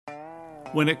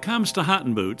When it comes to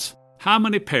hunting boots, how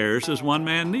many pairs does one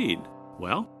man need?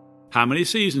 Well, how many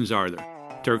seasons are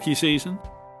there? Turkey season?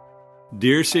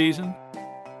 Deer season?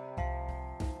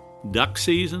 Duck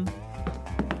season?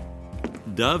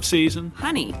 Dove season?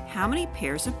 Honey, how many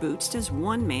pairs of boots does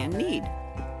one man need?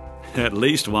 At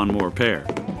least one more pair.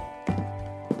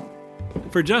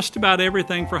 For just about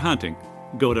everything for hunting,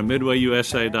 go to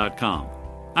MidwayUSA.com.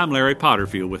 I'm Larry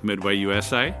Potterfield with Midway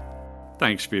USA.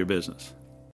 Thanks for your business.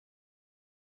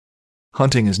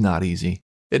 Hunting is not easy.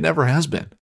 It never has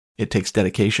been. It takes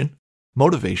dedication,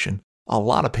 motivation, a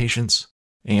lot of patience,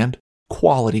 and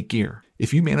quality gear.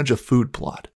 If you manage a food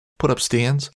plot, put up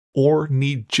stands, or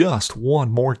need just one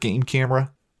more game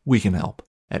camera, we can help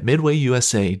at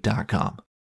MidwayUSA.com.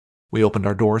 We opened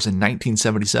our doors in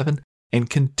 1977 and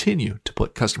continue to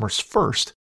put customers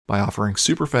first by offering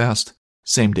super fast,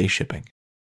 same-day shipping.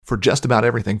 For just about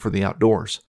everything for the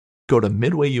outdoors, go to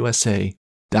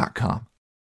MidwayUSA.com.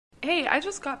 Hey, I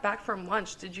just got back from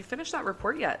lunch. Did you finish that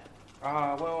report yet?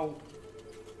 Well,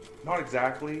 not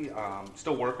exactly.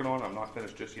 Still working on it. I'm not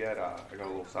finished just yet. I got a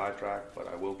little sidetracked, but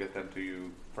I will get them to you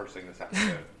first thing this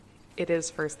afternoon. It is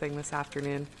first thing this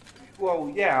afternoon.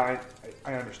 Well, yeah,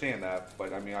 I understand that,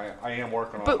 but I mean, I am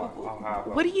working on it.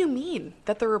 What do you mean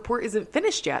that the report isn't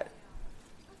finished yet?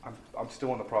 I'm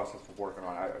still in the process of working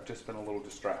on it. I've just been a little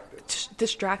distracted.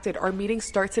 Distracted? Our meeting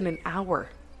starts in an hour.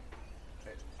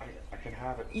 I can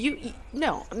have it.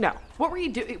 No. What were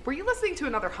you doing? Were you listening to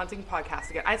another hunting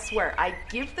podcast again? I swear, I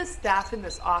give the staff in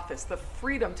this office the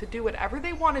freedom to do whatever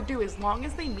they want to do as long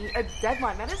as they meet a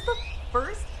deadline. That is the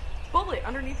first bullet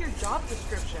underneath your job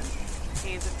description.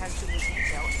 Pays attention to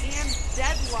detail and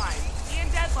deadlines.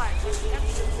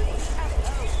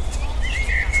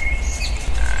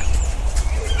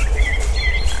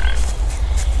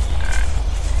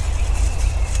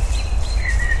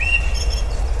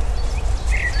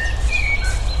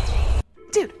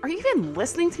 Dude, are you even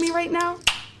listening to me right now?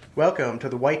 Welcome to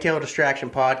the Whitetail Distraction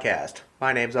Podcast.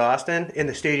 My name's Austin. In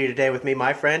the studio today with me,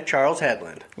 my friend Charles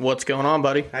Headland. What's going on,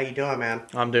 buddy? How you doing, man?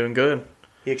 I'm doing good.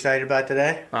 You excited about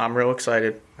today? I'm real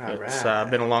excited. It's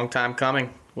been a long time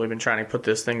coming. We've been trying to put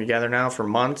this thing together now for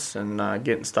months and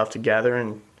getting stuff together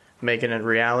and making it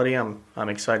reality. I'm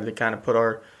excited to kind of put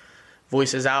our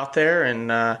voices out there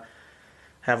and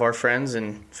have our friends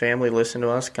and family listen to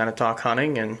us, kind of talk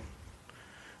hunting and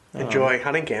enjoy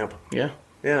hunting camp. Yeah.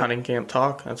 Hunting camp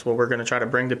talk. That's what we're going to try to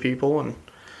bring to people, and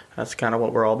that's kind of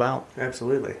what we're all about.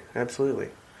 Absolutely.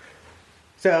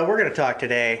 So we're going to talk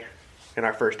today in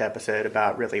our first episode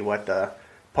about really what the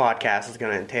podcast is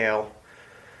going to entail,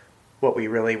 what we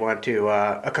really want to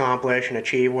accomplish and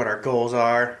achieve, what our goals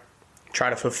are. Try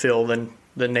to fulfill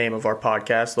the name of our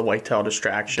podcast, The Whitetail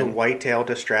Distraction. The Whitetail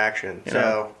Distraction. Yeah.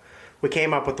 So we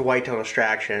came up with The Whitetail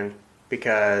Distraction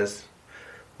because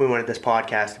we wanted this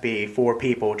podcast to be for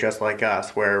people just like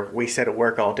us, where we sit at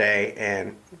work all day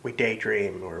and we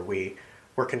daydream, or we're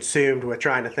consumed with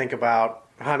trying to think about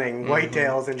hunting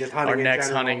whitetails and just hunting our in next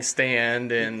general. Hunting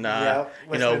stand and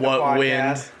listening to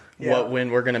what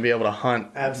wind we're going to be able to hunt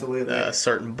Absolutely. a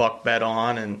certain buck bed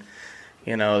on, and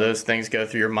those things go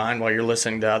through your mind while you're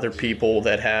listening to other people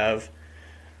that have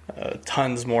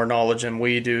tons more knowledge than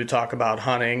we do talk about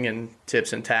hunting and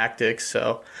tips and tactics.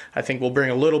 So I think we'll bring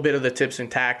a little bit of the tips and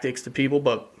tactics to people,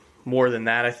 but more than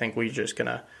that, I think we're just going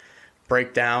to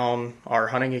break down our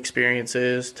hunting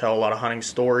experiences, tell a lot of hunting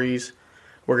stories.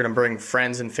 We're going to bring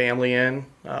friends and family in.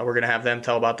 We're going to have them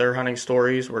tell about their hunting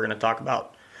stories. We're going to talk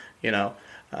about,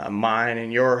 mine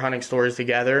and your hunting stories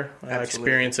together,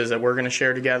 experiences that we're going to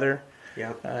share together,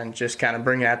 and just kind of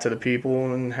bring that to the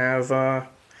people and have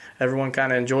everyone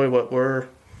kind of enjoy what we're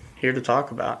here to talk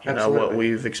about, what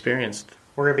we've experienced.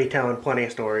 We're going to be telling plenty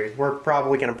of stories. We're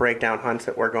probably going to break down hunts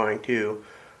that we're going to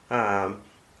go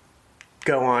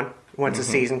on once the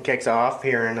season kicks off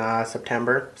here in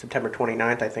September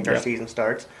 29th, I think our season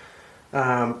starts.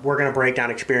 We're going to break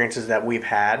down experiences that we've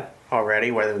had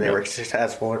already, whether they were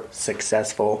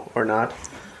successful or not.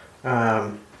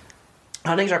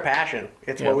 Hunting's our passion.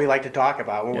 It's what we like to talk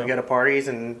about. When we go to parties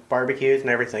and barbecues and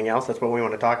everything else, that's what we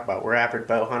want to talk about. We're avid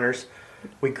bow hunters.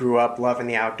 We grew up loving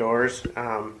the outdoors.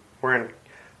 We're in,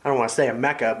 I don't want to say a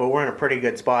mecca, but we're in a pretty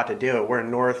good spot to do it. We're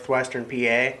in northwestern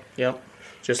PA. Yep.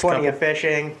 Just plenty of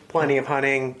fishing, plenty of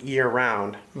hunting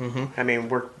year-round. I mean,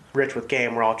 we're rich with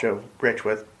game. We're also rich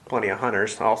with plenty of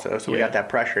hunters also, so we got that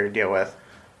pressure to deal with.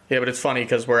 Yeah, but it's funny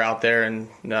because we're out there and,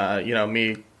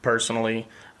 me personally,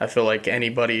 I feel like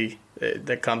anybody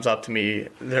that comes up to me,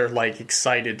 they're like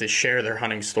excited to share their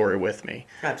hunting story with me.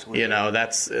 Absolutely.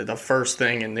 That's the first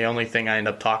thing and the only thing I end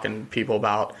up talking to people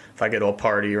about if I go to a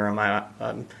party or am I,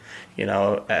 at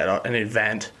an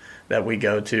event. that we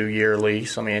go to yearly,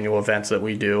 some annual events that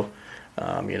we do.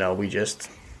 We just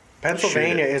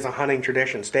Pennsylvania is a hunting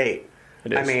tradition state.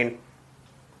 It is. I mean,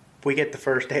 we get the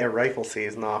first day of rifle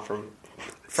season off from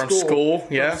school.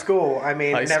 Yeah, from school. I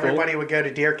mean, High and school. everybody would go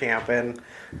to deer camp, and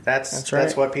that's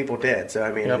right. what people did. So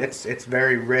I mean, Yep. it's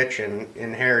very rich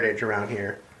in heritage around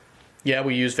here. Yeah,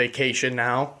 we use vacation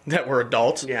now that we're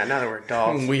adults. Yeah, now that we're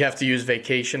adults. We have to use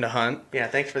vacation to hunt. Yeah,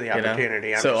 thanks for the You know,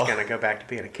 opportunity. I'm so- just gonna go back to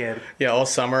being a kid. Yeah, all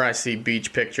summer I see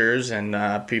beach pictures, and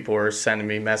people are sending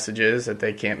me messages that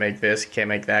they can't make this, can't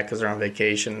make that because they're on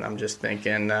vacation. I'm just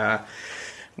thinking,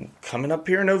 coming up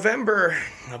here in November,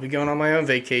 I'll be going on my own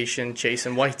vacation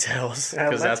chasing whitetails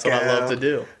because Let's that's what I go. love to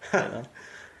do. You know?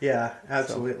 Yeah,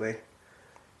 absolutely.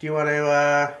 Do you want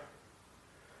to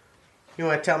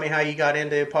tell me how you got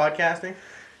into podcasting?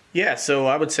 Yeah, so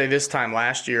I would say this time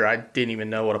last year, I didn't even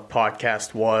know what a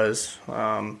podcast was.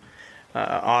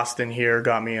 Austin here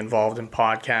got me involved in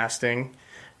podcasting.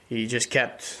 He just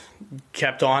kept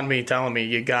on me, telling me,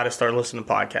 you got to start listening to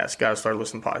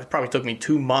podcasts, It probably took me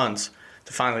 2 months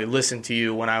to finally listen to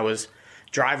you when I was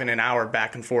driving an hour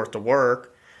back and forth to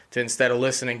work, to instead of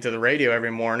listening to the radio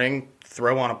every morning,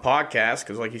 throw on a podcast,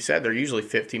 because like you said, they're usually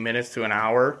 50 minutes to an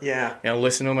hour. Yeah.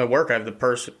 Listen to them at work. I have the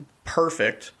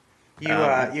perfect You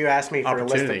asked me for a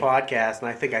list opportunity. of podcasts, and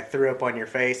I think I threw up on your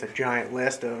face a giant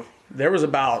list of. There was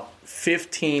about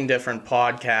 15 different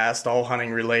podcasts, all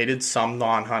hunting related, some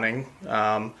non-hunting.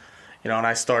 And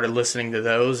I started listening to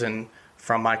those, and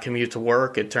from my commute to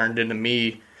work, it turned into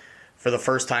me, for the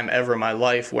first time ever in my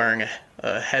life, wearing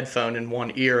a headphone in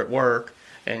one ear at work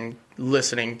and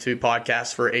listening to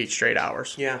podcasts for 8 straight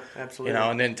hours. Yeah, absolutely.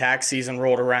 And then tax season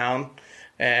rolled around,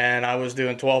 and I was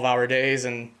doing 12-hour days,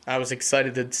 and I was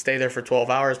excited to stay there for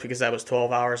 12 hours because that was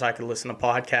 12 hours I could listen to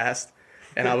podcasts.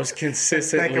 And I was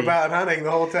consistently think about hunting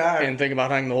the whole time. and think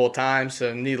about hunting the whole time.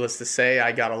 So needless to say,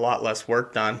 I got a lot less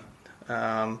work done.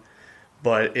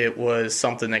 But it was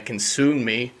something that consumed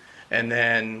me. And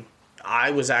then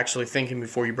I was actually thinking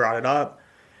before you brought it up,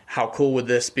 how cool would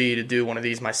this be to do one of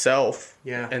these myself?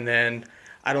 Yeah. And then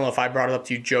I don't know if I brought it up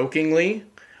to you jokingly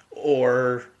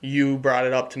or you brought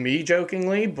it up to me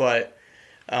jokingly, but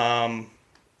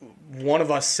one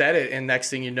of us said it, and next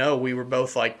thing you know, we were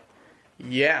both like,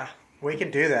 yeah. We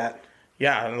can do that.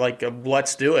 Yeah, like,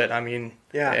 let's do it. I mean,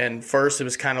 Yeah. And first it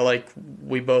was kind of like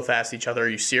we both asked each other, are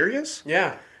you serious?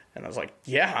 Yeah. And I was like,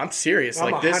 yeah, I'm serious.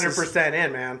 I'm like, this is 100%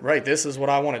 in, man. right. This is what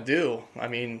I want to do. I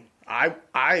mean,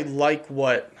 I like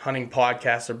what hunting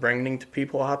podcasts are bringing to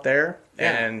people out there.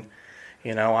 Yeah. And,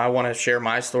 I want to share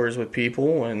my stories with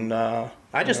people. And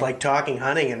I just like talking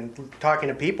hunting and talking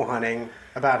to people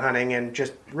about hunting and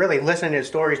just really listening to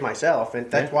stories myself.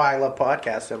 And that's why I love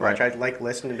podcasts so much. Right. I like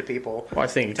listening to people. well, I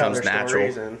think it tell comes their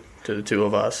natural stories and- to the two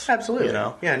of us. Absolutely.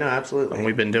 Yeah, no, absolutely. And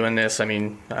we've been doing this. I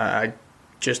mean, I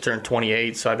just turned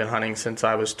 28, so I've been hunting since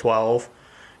I was 12,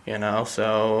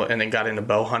 so, and then got into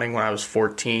bow hunting when I was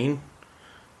 14,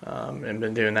 and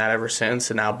been doing that ever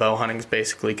since. And now bow hunting's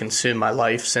basically consumed my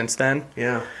life since then.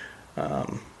 Yeah.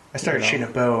 I started shooting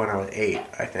a bow when I was 8,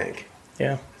 I think.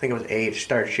 Yeah. I think it was 8.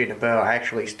 Started shooting a bow. I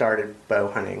actually started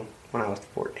bow hunting when I was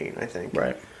 14, I think.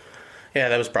 Right. Yeah,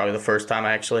 that was probably the first time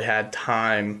I actually had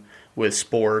time with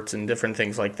sports and different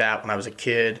things like that when I was a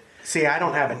kid. See, I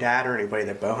don't have a dad or anybody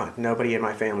that bow hunts. Nobody in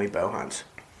my family bow hunts.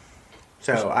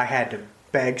 So I had to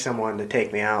beg someone to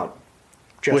take me out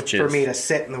just for me to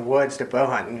sit in the woods to bow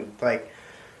hunt. And, like,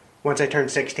 once I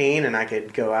turned 16 and I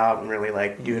could go out and really,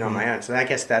 like, do it on my own. So I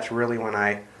guess that's really when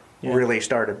I really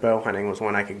started bow hunting, was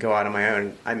when I could go out on my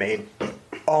own. I made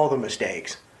all the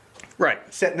mistakes. Right.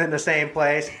 Sitting in the same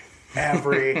place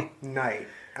every night.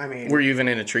 I mean, Were you even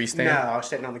in a tree stand? no, I was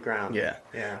sitting on the ground. Yeah.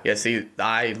 Yeah. Yeah, see,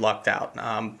 I lucked out.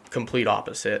 Complete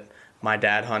opposite. My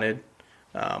dad hunted.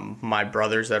 My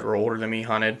brothers that were older than me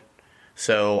hunted.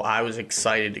 So I was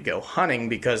excited to go hunting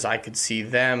because I could see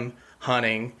them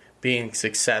hunting, being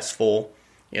successful.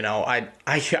 I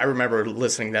remember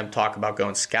listening to them talk about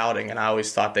going scouting, and I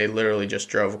always thought they literally just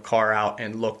drove a car out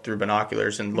and looked through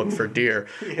binoculars and looked for deer.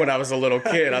 When I was a little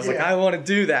kid, I was like, I want to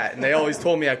do that. And they always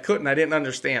told me I couldn't. I didn't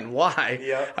understand why.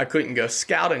 Yep. I couldn't go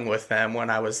scouting with them when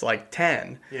I was like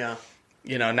 10. Yeah.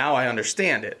 Now I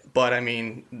understand it. But, I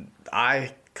mean,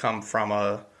 I come from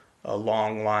a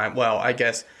long line. Well, I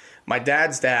guess my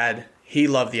dad's dad, he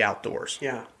loved the outdoors.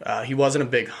 Yeah. He wasn't a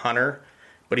big hunter,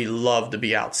 but he loved to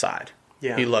be outside.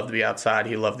 Yeah. He loved to be outside.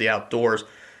 He loved the outdoors.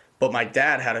 But my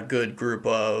dad had a good group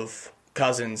of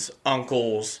cousins,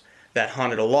 uncles that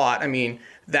hunted a lot. I mean,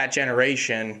 that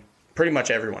generation, pretty much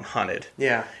everyone hunted.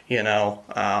 Yeah.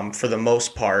 For the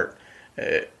most part.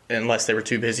 unless they were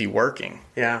too busy working.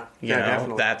 Yeah, You know,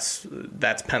 definitely.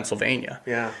 that's Pennsylvania.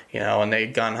 Yeah. You know, and they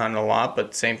gun hunted a lot,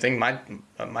 but same thing.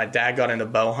 My dad got into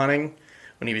bow hunting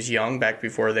when he was young, back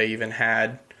before they even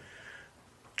had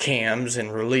cams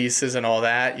and releases and all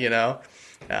that, you know.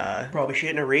 Probably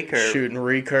shooting a recurve. Shooting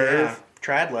recurve. Yeah,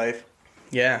 trad life.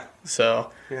 Yeah.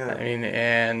 So, Yeah. I mean,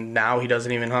 and now he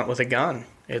doesn't even hunt with a gun.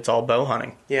 It's all bow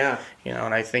hunting. Yeah. You know,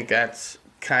 and I think that's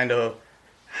kind of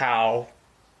how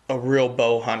a real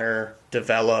bow hunter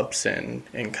develops and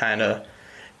kind of,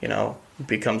 you know,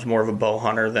 becomes more of a bow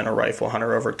hunter than a rifle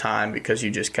hunter over time, because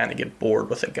you just kind of get bored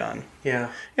with a gun.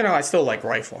 Yeah. You know, I still like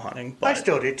rifle hunting, but I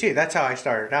still do too. That's how I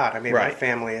started out. I mean, my Right.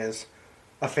 family is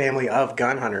a family of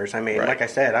gun hunters. I mean, Right. like I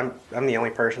said, I'm the only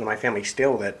person in my family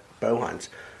still that bow hunts.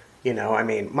 You know, I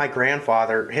mean, my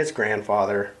grandfather, his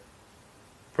grandfather,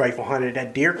 rifle hunted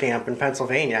at deer camp in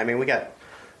Pennsylvania. I mean, we got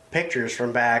pictures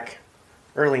from back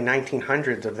early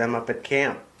 1900s of them up at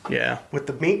camp yeah. with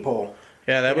the meat pole.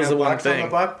 Yeah, that You was know, the one bucks on thing.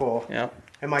 the buck pole. Yeah.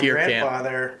 And my Deer camp.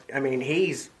 grandfather, I mean,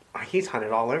 he's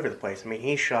hunted all over the place. I mean,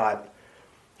 he shot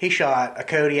a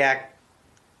Kodiak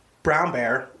brown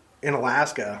bear in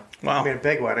Alaska. Wow. I mean, a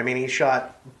big one. I mean, he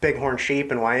shot bighorn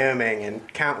sheep in Wyoming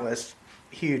and countless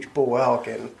huge bull elk,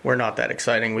 and We're not that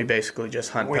exciting. We basically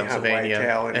just hunt We hunt Pennsylvania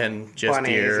whitetail and and just bunnies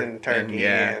deer and turkey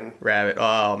yeah, and rabbit.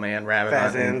 Oh man, rabbit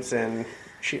hunting. pheasants and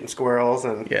shooting squirrels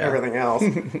and Yeah. everything else.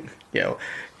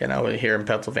 You know, here in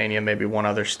Pennsylvania, maybe one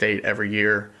other state every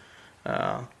year.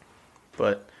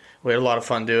 But we had a lot of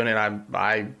fun doing it.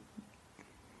 I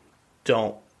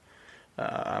don't.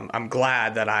 I'm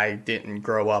glad that I didn't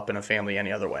grow up in a family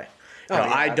any other way. You know,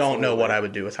 yeah, I don't know what absolutely. I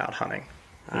would do without hunting.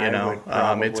 You I know, would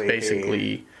probably it's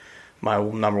basically my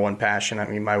number one passion. I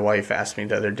mean, my wife asked me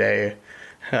the other day,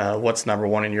 "What's number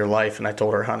one in your life?" And I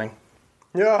told her hunting,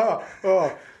 Yeah.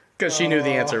 Oh. because she knew the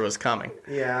answer was coming.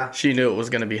 Yeah. She knew it was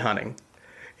going to be hunting.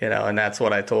 You know, and that's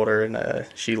what I told her, and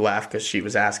she laughed because she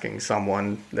was asking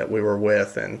someone that we were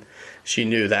with, and she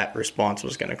knew that response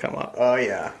was going to come up. Oh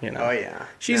yeah. You know. Oh yeah.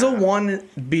 She's a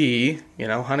 1B, you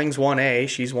know, hunting's 1A,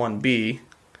 she's 1B,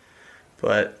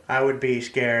 but I would be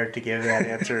scared to give that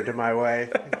answer to my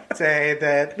wife. Say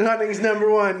that hunting's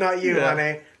number one, not you, Yeah.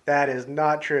 honey. That is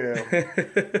not true.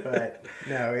 But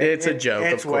no, it's a joke,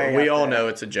 it's of course. way We up all there. know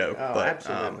it's a joke, Oh, but,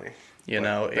 absolutely. you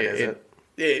know, But is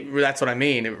that's what I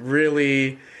mean. It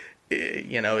really,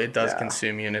 you know, it does Yeah.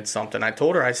 consume you, and it's something. I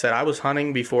told her, I said, I was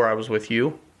hunting before I was with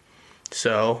you.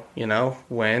 So, you know,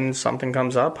 when something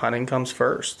comes up, hunting comes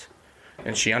first.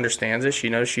 And she understands it. She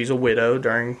knows she's a widow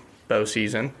during bow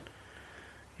season.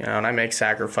 You know, and I make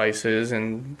sacrifices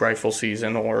in rifle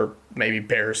season or maybe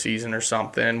bear season or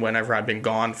something whenever I've been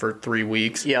gone for 3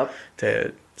 weeks Yep.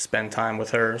 to spend time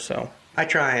with her. So, I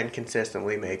try and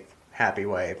consistently make happy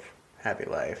wife, happy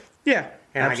life. yeah,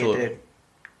 And absolutely. I get to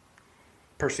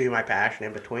pursue my passion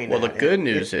in between. Well, that. the good And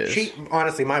news is- she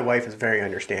honestly, my wife is very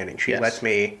understanding. She Yes. lets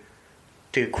me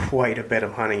do quite a bit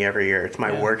of hunting every year. It's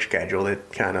my Yeah. work schedule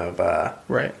that kind of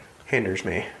Right. hinders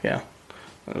me. Yeah.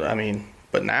 I mean,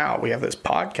 but now we have this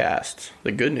podcast.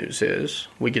 The good news is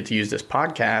we get to use this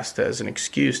podcast as an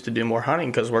excuse to do more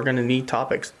hunting because we're going to need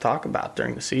topics to talk about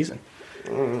during the season.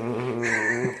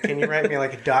 Can you write me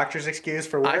like a doctor's excuse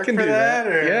for work I can for do that.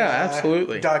 Or, Yeah,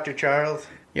 absolutely. Dr. Charles.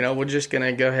 You know, we're just going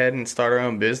to go ahead and start our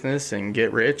own business and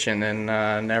get rich and then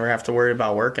never have to worry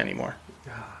about work anymore.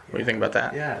 What do you think about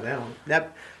that? Yeah,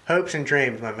 that hopes and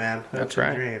dreams, my man. Hopes That's and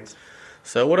right. Dreams.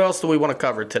 So what else do we want to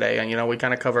cover today? And, you know, we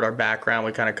kind of covered our background.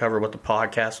 We kind of covered what the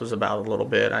podcast was about a little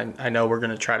bit. I know we're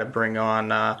going to try to bring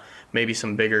on maybe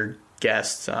some bigger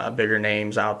guests, bigger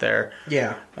names out there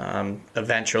Yeah.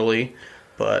 eventually.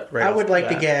 But right I off would the like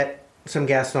to bat- get some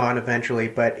guests on eventually,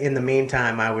 but in the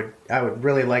meantime, I would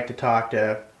really like to talk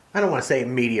to, I don't want to say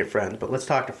immediate friends, but let's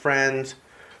talk to friends.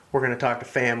 We're going to talk to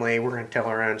family. We're going to tell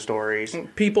our own stories.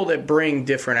 people that bring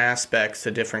different aspects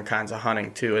to different kinds of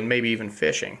hunting too, and maybe even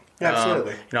fishing.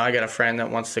 Absolutely. You know, I got a friend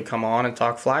that wants to come on and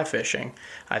talk fly fishing.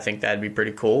 I think that'd be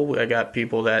pretty cool. I got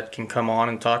people that can come on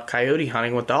and talk coyote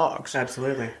hunting with dogs.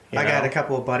 Absolutely. You I got know? a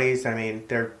couple of buddies. I mean,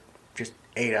 they're just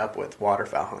ate up with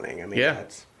waterfowl hunting. I mean, Yeah.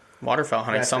 that's Waterfowl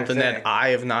hunting, That's their something thing. that I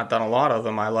have not done a lot of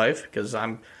in my life because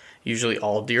I'm usually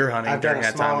all deer hunting I've done during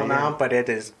a that time small of year. amount, but it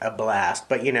is a blast.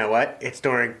 But you know what? It's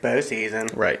during bow season.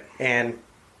 Right. And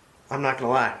I'm not going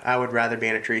to lie. I would rather be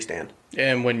in a tree stand.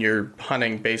 And when you're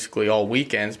hunting basically all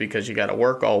weekends because you got to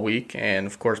work all week, and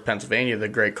of course Pennsylvania, the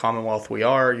great Commonwealth we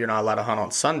are, you're not allowed to hunt on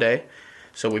Sunday,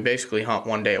 so we basically hunt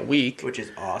one day a week. Which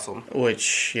is awesome.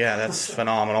 Which, yeah, that's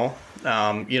phenomenal.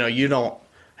 You know, you don't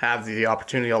have the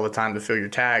opportunity all the time to fill your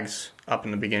tags up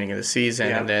in the beginning of the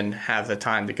season, and then have the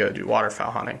time to go do waterfowl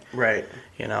hunting. Right.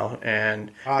 You know,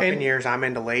 and years I'm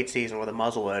into late season with a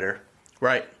muzzleloader.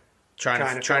 Right.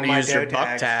 Trying to use your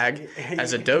buck tag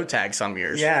as a doe tag some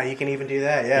years. Yeah, you can even do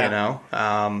that, yeah. You know?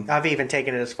 I've even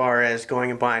taken it as far as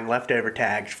going and buying leftover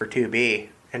tags for 2B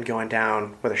and going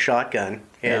down with a shotgun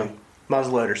in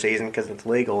muzzleloader season because it's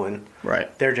legal, and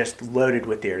they're just loaded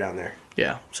with deer down there.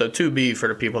 Yeah, so 2B, for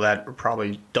the people that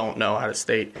probably don't know out of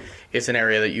state, it's an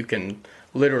area that you can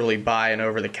literally buy an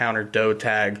over-the-counter doe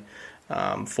tag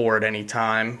for at any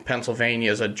time. Pennsylvania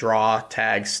is a draw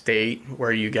tag state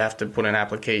where you have to put in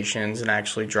applications and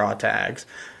actually draw tags.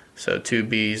 So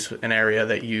 2B is an area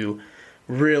that you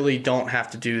really don't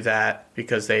have to do that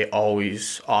because they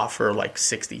always offer like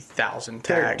 60,000 tags.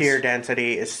 Their deer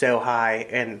density is so high,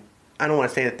 and I don't want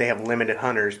to say that they have limited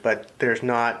hunters, but there's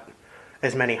not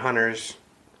as many hunters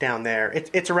down there.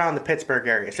 It's around the Pittsburgh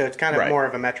area, so it's kind of more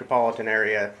of a metropolitan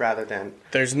area rather than...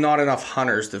 There's not enough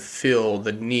hunters to fill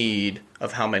the need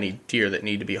of how many deer that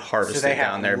need to be harvested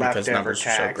down there because numbers are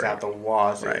so great. Out the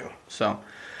wazoo. Right. So,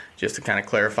 just to kind of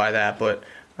clarify that, but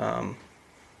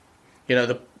you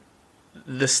know,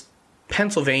 this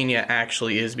Pennsylvania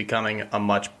actually is becoming a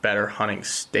much better hunting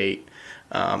state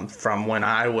from when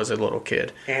I was a little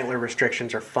kid. Antler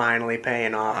restrictions are finally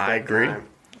paying off. I agree.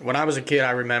 When I was a kid,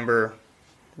 I remember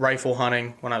rifle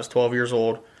hunting when I was 12 years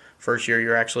old. First year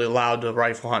you're actually allowed to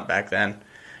rifle hunt back then.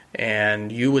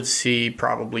 And you would see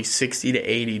probably 60 to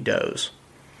 80 does.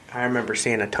 I remember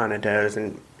seeing a ton of does,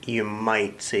 and you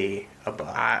might see a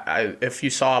buck. If you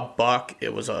saw a buck,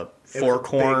 it was a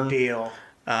fork-horn. Big deal.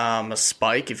 A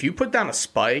spike. If you put down a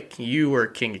spike, you were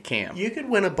king of camp. You could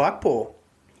win a buck pull.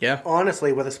 Yeah.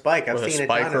 Honestly, with a spike. I've seen it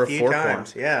done a few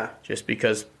times. Yeah. Just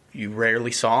because you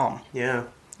rarely saw them. Yeah.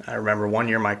 I remember one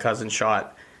year my cousin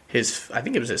shot I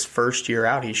think it was his first year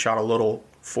out, he shot a little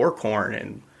forkhorn,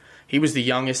 and he was the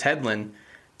youngest headland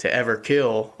to ever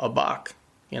kill a buck.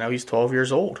 You know, he's 12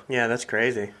 years old. Yeah, that's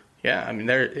crazy. Yeah, I mean,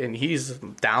 and he's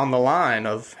down the line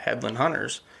of headland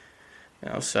hunters.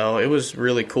 You know, so it was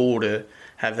really cool to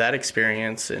have that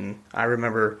experience. And I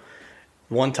remember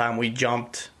one time we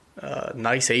jumped a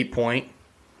nice 8-point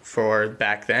for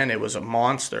back then. It was a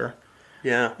monster.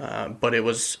 Yeah. But it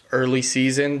was early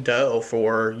season doe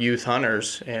for youth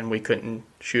hunters, and we couldn't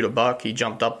shoot a buck. He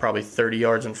jumped up probably 30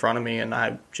 yards in front of me, and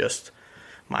my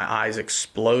eyes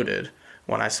exploded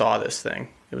when I saw this thing.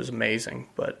 It was amazing.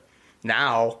 But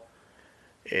now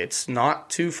it's not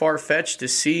too far-fetched to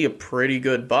see a pretty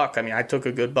good buck. I mean, I took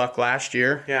a good buck last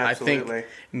year. Yeah, absolutely. I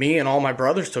think me and all my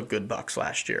brothers took good bucks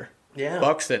last year. Yeah.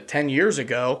 Bucks that 10 years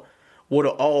ago would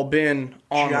have all been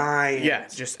on giants. Yeah,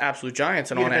 just absolute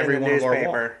giants and You'd on every one of our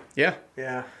walls. Yeah.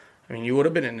 Yeah. I mean, you would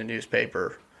have been in the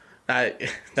newspaper.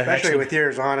 Especially with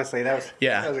yours, honestly. That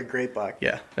was a great buck.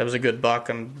 Yeah, that was a good buck.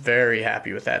 I'm very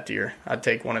happy with that deer. I'd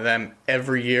take one of them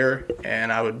every year,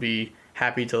 and I would be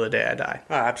happy till the day I die.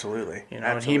 Oh, absolutely. You know,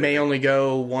 and he may only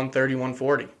go 130,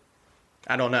 140.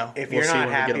 I don't know. If you're not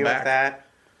happy with that,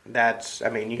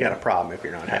 you got a problem if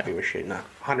you're not happy with shooting a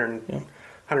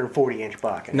 140-inch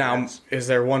buck. Now, is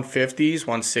there 150s,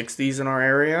 160s in our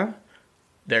area?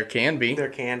 There can be. There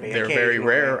can be. They're very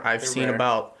rare. I've seen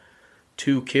about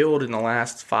 2 killed in the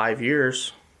last 5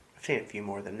 years. I've seen a few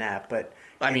more than that, but...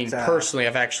 I mean, personally,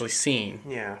 I've actually seen.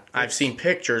 Yeah. I've seen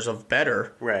pictures of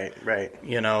better. Right.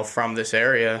 You know, from this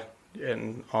area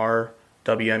in our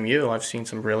WMU. I've seen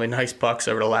some really nice bucks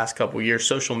over the last couple of years.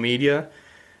 Social media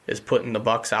is putting the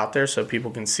bucks out there so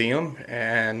people can see them,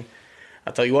 and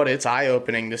I'll tell you what, it's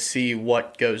eye-opening to see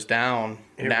what goes down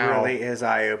now. It really is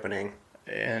eye-opening.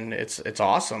 And it's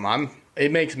awesome.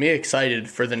 It makes me excited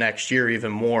for the next year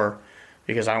even more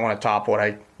because I want to top what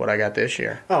I got this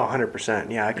year. Oh,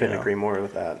 100%. Yeah, I couldn't agree more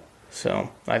with that.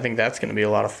 So I think that's going to be a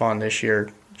lot of fun this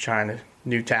year, trying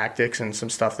new tactics and some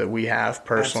stuff that we have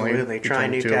personally. Absolutely,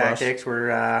 trying new tactics.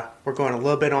 We're going a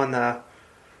little bit on the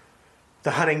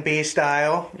hunting bee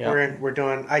style. Yep.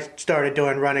 I started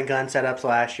doing run and gun setups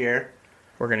last year.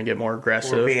 We're going to get more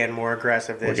aggressive. We're being more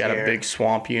aggressive this year. We got a big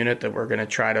swamp unit that we're going to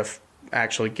try to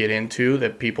actually get into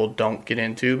that people don't get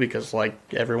into because, like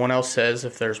everyone else says,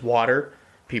 if there's water,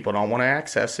 people don't want to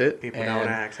access it. People don't want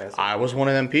to access it. I was one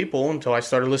of them people until I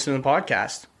started listening to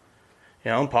podcasts.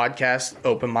 You know, podcasts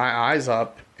opened my eyes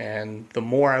up, and the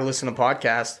more I listen to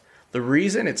podcasts, the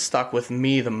reason it stuck with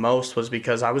me the most was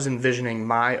because I was envisioning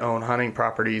my own hunting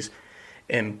properties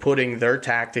and putting their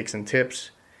tactics and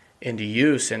tips into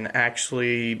use and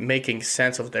actually making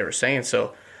sense of what they were saying.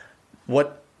 So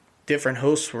what different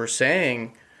hosts were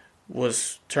saying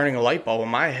was turning a light bulb in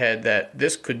my head that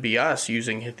this could be us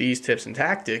using these tips and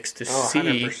tactics to see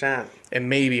 100%. and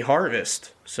maybe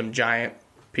harvest some giant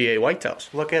PA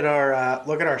whitetails. Look at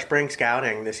our spring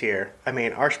scouting this year. I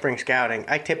mean, our spring scouting,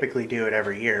 I typically do it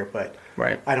every year, but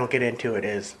Right. I don't get into it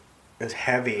as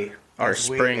heavy. Our as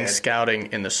we spring did. scouting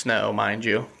in the snow, mind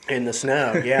you. In the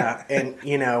snow, yeah.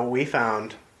 And we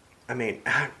found, I mean,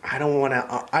 I don't want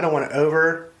to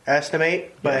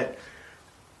overestimate, but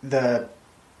the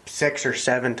 6 or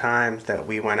 7 times that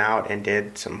we went out and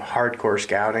did some hardcore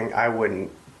scouting, I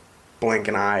wouldn't blink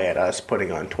an eye at us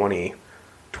putting on 20,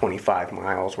 25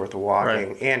 miles worth of walking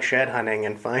Right. and shed hunting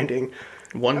and finding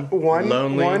One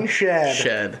one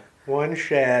shed. one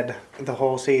shed the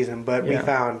whole season. But we Yeah.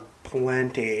 found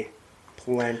plenty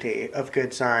of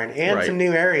good sign and Right. some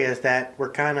new areas that were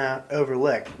kind of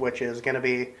overlooked, which is going to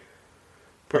be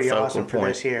pretty A focal awesome for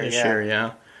point this year. This yeah. year,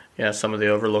 yeah. Yeah, some of the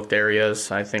overlooked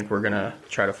areas, I think we're going to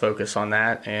try to focus on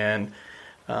that. And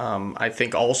I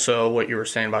think also what you were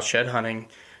saying about shed hunting,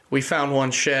 we found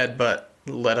one shed, but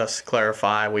let us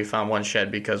clarify, we found one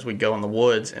shed because we'd go in the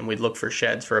woods and we'd look for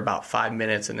sheds for about 5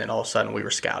 minutes, and then all of a sudden we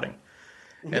were scouting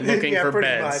and looking Yeah, for pretty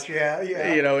beds. much, yeah.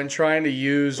 And trying to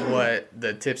use what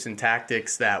the tips and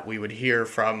tactics that we would hear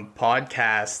from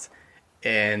podcasts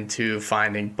into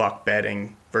finding buck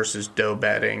bedding versus doe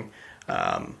bedding,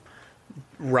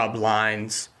 rub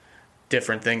lines,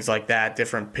 different things like that,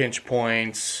 different pinch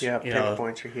points. Yeah, pinch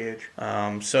points are huge.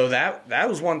 So that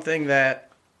was one thing that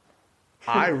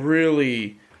I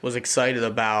really was excited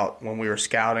about when we were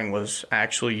scouting, was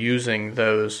actually using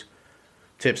those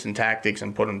tips and tactics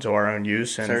and put them to our own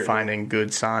use and Certainly. finding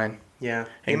good sign. Yeah,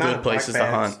 And amount good of places buck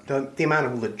to beds, hunt. The amount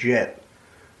of legit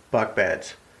buck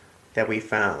beds that we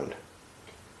found,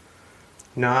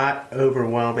 not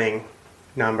overwhelming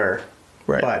number,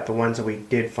 Right. but the ones that we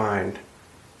did find,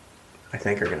 I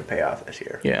think are going to pay off this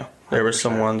year. Yeah, there were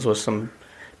some 100%. ones with some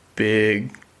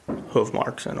big hoof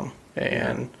marks in them,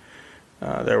 and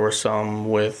there were some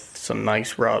with some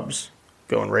nice rubs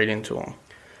going right into them.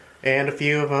 And a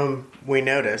few of them we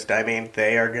noticed. I mean,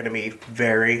 they are going to be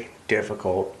very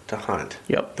difficult to hunt.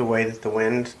 Yep. The way that the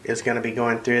wind is going to be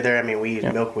going through there. I mean, we use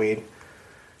Yep. milkweed.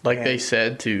 Like Yeah. they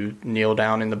said, to kneel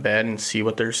down in the bed and see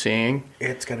what they're seeing.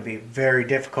 It's going to be very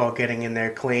difficult getting in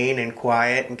there clean and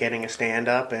quiet and getting a stand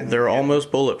up. And They're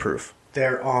almost bulletproof.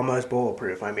 they're almost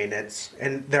bulletproof. I mean,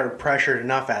 and they're pressured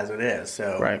enough as it is.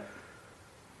 So Right.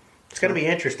 it's going to be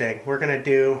interesting. We're going to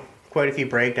do quite a few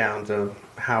breakdowns of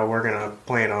how we're going to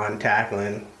plan on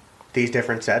tackling these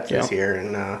different sets this Yeah. year.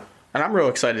 And And I'm real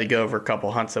excited to go over a couple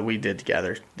hunts that we did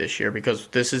together this year, because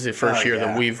this is the first Oh, year yeah.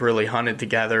 that we've really hunted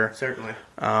together certainly.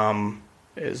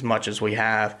 as much as we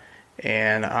have.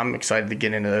 And I'm excited to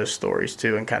get into those stories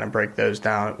too and kind of break those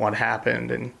down, what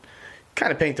happened, and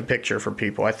kind of paint the picture for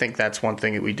people. I think that's one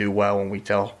thing that we do well when we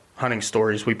tell hunting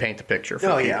stories. We paint the picture for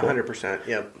Oh, people. yeah, 100%.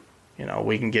 Yep.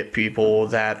 We can get people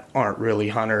that aren't really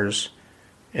hunters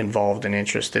involved and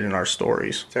interested in our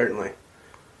stories. Certainly.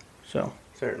 So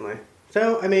Certainly.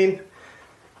 So, I mean,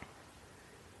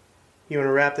 you want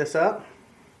to wrap this up?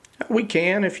 we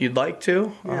can, if you'd like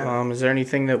to. Yeah. Is there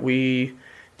anything that we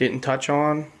didn't touch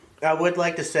on? I would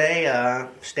like to say,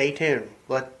 stay tuned.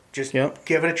 Just Yep.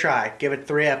 give it a try. Give it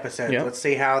 3 episodes. Yep. Let's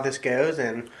see how this goes.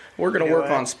 And We're going you to know work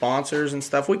what? on sponsors and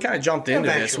stuff. We kind of jumped into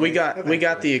this. We Eventually.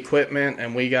 got the equipment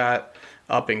and we got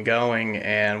up and going,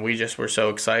 and we just were so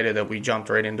excited that we jumped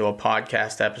right into a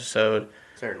podcast episode.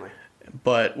 Certainly.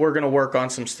 But we're going to work on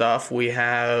some stuff. We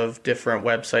have different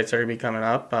websites that are going to be coming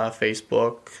up.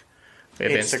 Facebook.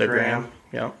 We have Instagram.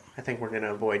 Yep. I think we're going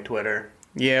to avoid Twitter.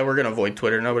 Yeah, we're going to avoid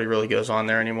Twitter. Nobody really goes on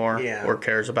there anymore Yeah. or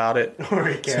cares about it. Or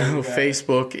we can. So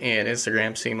Facebook and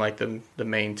Instagram seem like the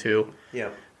main two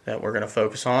Yep. that we're going to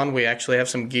focus on. We actually have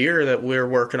some gear that we're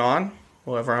working on.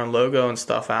 We'll have our own logo and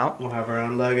stuff out. We'll have our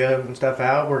own logo and stuff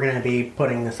out. We're going to be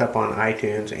putting this up on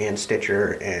iTunes and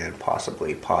Stitcher and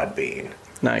possibly Podbean.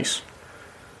 Nice.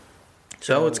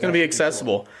 So it's going to be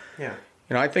accessible. Yeah.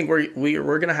 I think we're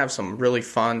going to have some really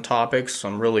fun topics,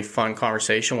 some really fun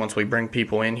conversation once we bring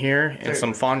people in here, and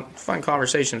some fun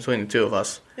conversation between the two of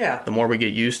us. Yeah. The more we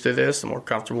get used to this, the more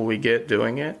comfortable we get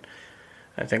doing it.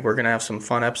 I think we're going to have some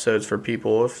fun episodes for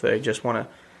people if they just want to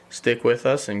stick with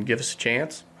us and give us a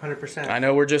chance. 100%. I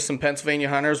know we're just some Pennsylvania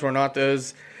hunters. We're not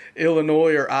those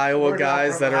Illinois or Iowa We're not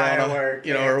guys from that are Iowa on or or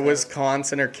Kansas.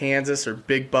 Wisconsin or Kansas or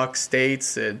big buck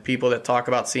states, and people that talk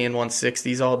about seeing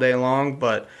 160s all day long.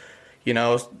 But,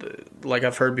 like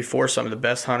I've heard before, some of the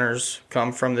best hunters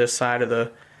come from this side of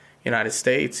the United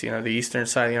States, the eastern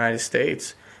side of the United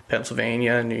States,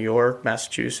 Pennsylvania, New York,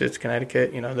 Massachusetts,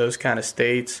 Connecticut, those kind of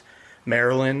states,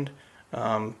 Maryland.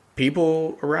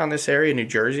 people around this area, New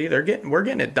Jersey, we're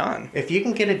getting it done. If you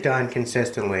can get it done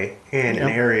consistently in an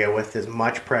area with as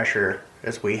much pressure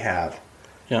as we have,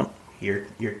 you're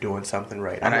doing something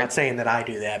right. I'm not saying that I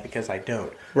do that because I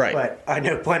don't. Right. But I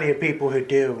know plenty of people who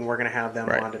do, and we're going to have them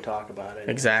on to talk about it.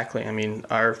 Exactly. I mean,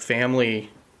 our family,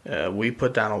 we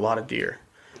put down a lot of deer.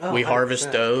 We 100%.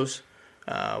 Harvest does.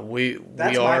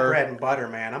 That's my bread and butter,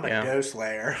 man. I'm a doe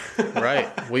slayer.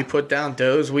 Right. We put down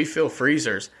does. We fill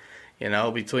freezers. You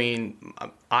know, between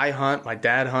I hunt, my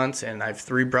dad hunts, and I have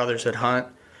 3 brothers that hunt.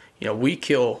 You know, we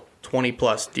kill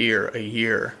 20-plus deer a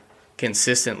year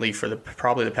consistently for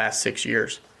probably the past 6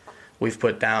 years. We've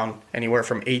put down anywhere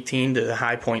from 18 to the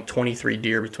high point 23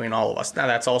 deer between all of us. Now,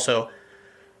 that's also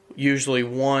usually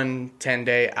one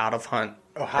 10-day out of hunt.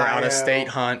 Ohio, or out of state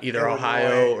hunt, either Illinois.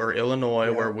 Ohio or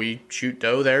Illinois, where we shoot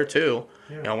doe there too.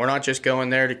 Yeah. You know, we're not just going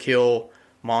there to kill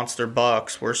monster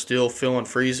bucks. We're still filling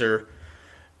freezer.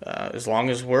 As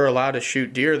long as we're allowed to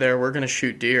shoot deer there, we're going to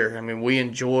shoot deer. I mean, we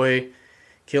enjoy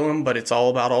killing, but it's all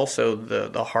about also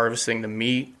the harvesting the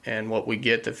meat and what we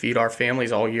get to feed our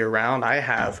families all year round. I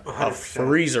have 100%. A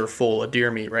freezer full of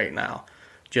deer meat right now,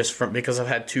 just because I've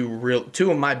had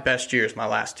two of my best years, my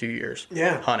last 2 years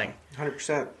hunting. 100%.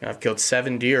 You know, I've killed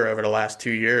 7 deer over the last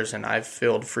 2 years, and I've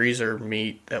filled freezer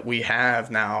meat that we have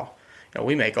now. You know,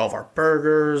 we make all of our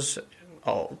burgers,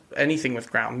 anything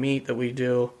with ground meat that we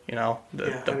do. You know,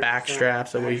 the back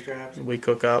straps that we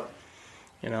cook up.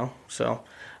 You know, so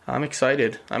I'm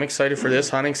excited. I'm excited for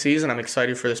this hunting season. I'm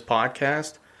excited for this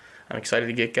podcast. I'm excited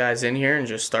to get guys in here and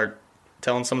just start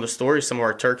telling some of the stories, some of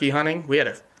our turkey hunting. We had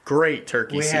a great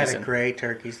turkey season. We had a great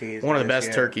turkey season. One of the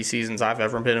best turkey seasons I've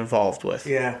ever been involved with.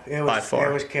 Yeah, it was by far.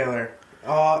 It was killer.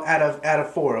 Out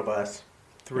of 4 of us,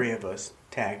 3 of us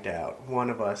tagged out. One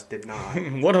of us did not.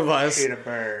 One of us shoot a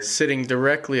bird. Sitting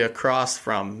directly across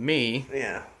from me.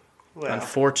 Yeah. Well,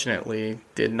 unfortunately,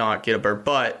 did not get a bird,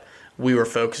 but we were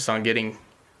focused on getting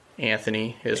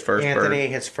Anthony his first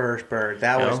bird.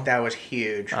 That was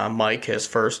huge. Mike his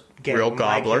first real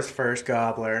gobbler. Mike his first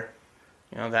gobbler.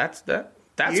 You know, that's what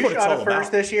it's all about. You shot a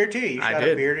first this year too. You shot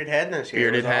a bearded hen this year.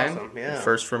 Bearded hen, awesome. Yeah.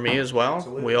 First for me as well.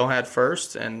 Absolutely. We all had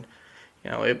first, and you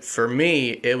know, for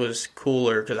me it was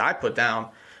cooler because I put down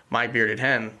my bearded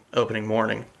hen opening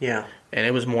morning. Yeah, and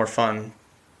it was more fun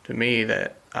to me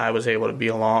that I was able to be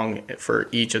along for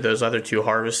each of those other 2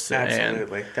 harvests.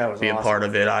 Absolutely, and that was being awesome. Part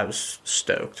of it. I was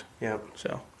stoked. Yep.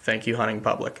 So thank you, Hunting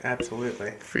Public.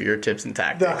 Absolutely. For your tips and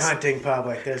tactics. The Hunting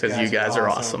Public. Because you guys are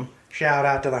awesome. Shout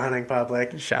out to the Hunting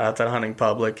Public. Shout out to the Hunting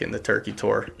Public and the Turkey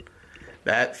Tour.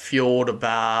 That fueled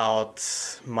about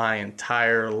my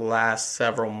entire last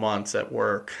several months at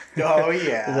work. Oh,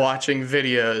 yeah. Watching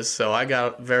videos. So I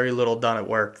got very little done at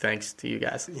work thanks to you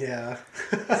guys. Yeah.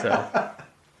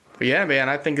 But yeah, man,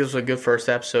 I think this was a good first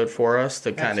episode for us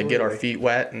to kind of get our feet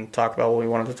wet and talk about what we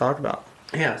wanted to talk about.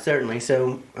 Yeah, certainly.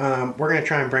 So we're going to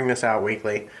try and bring this out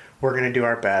weekly. We're going to do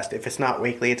our best. If it's not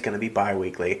weekly, it's going to be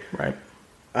bi-weekly. Right.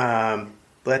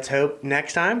 Let's hope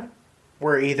next time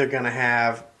we're either going to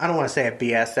have, I don't want to say a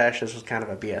BS sesh. This was kind of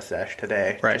a BS sesh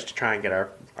today. Right. Just to try and get our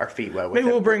feet wet with Maybe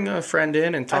it. we'll bring a friend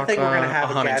in and talk I think we're going to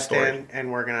have a guest story. in,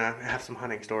 and we're going to have some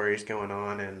hunting stories going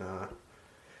on and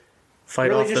fight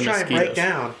really off just the try mosquitoes. And break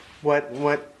down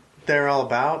what they're all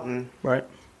about and, right.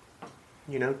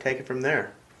 You know, take it from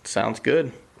there. Sounds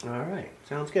good. All right.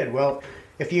 Sounds good. Well,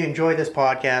 if you enjoyed this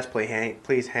podcast,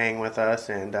 please hang with us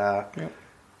and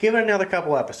give it another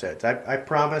couple episodes. I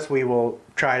promise we will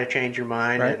try to change your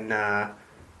mind and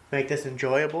make this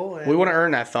enjoyable. And we want to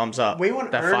earn that thumbs up. We want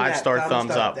to that earn 5-star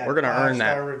thumbs up. We're going to earn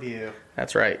that 5-star review.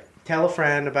 That's right. Tell a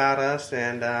friend about us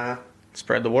and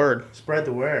spread the word. Spread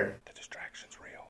the word.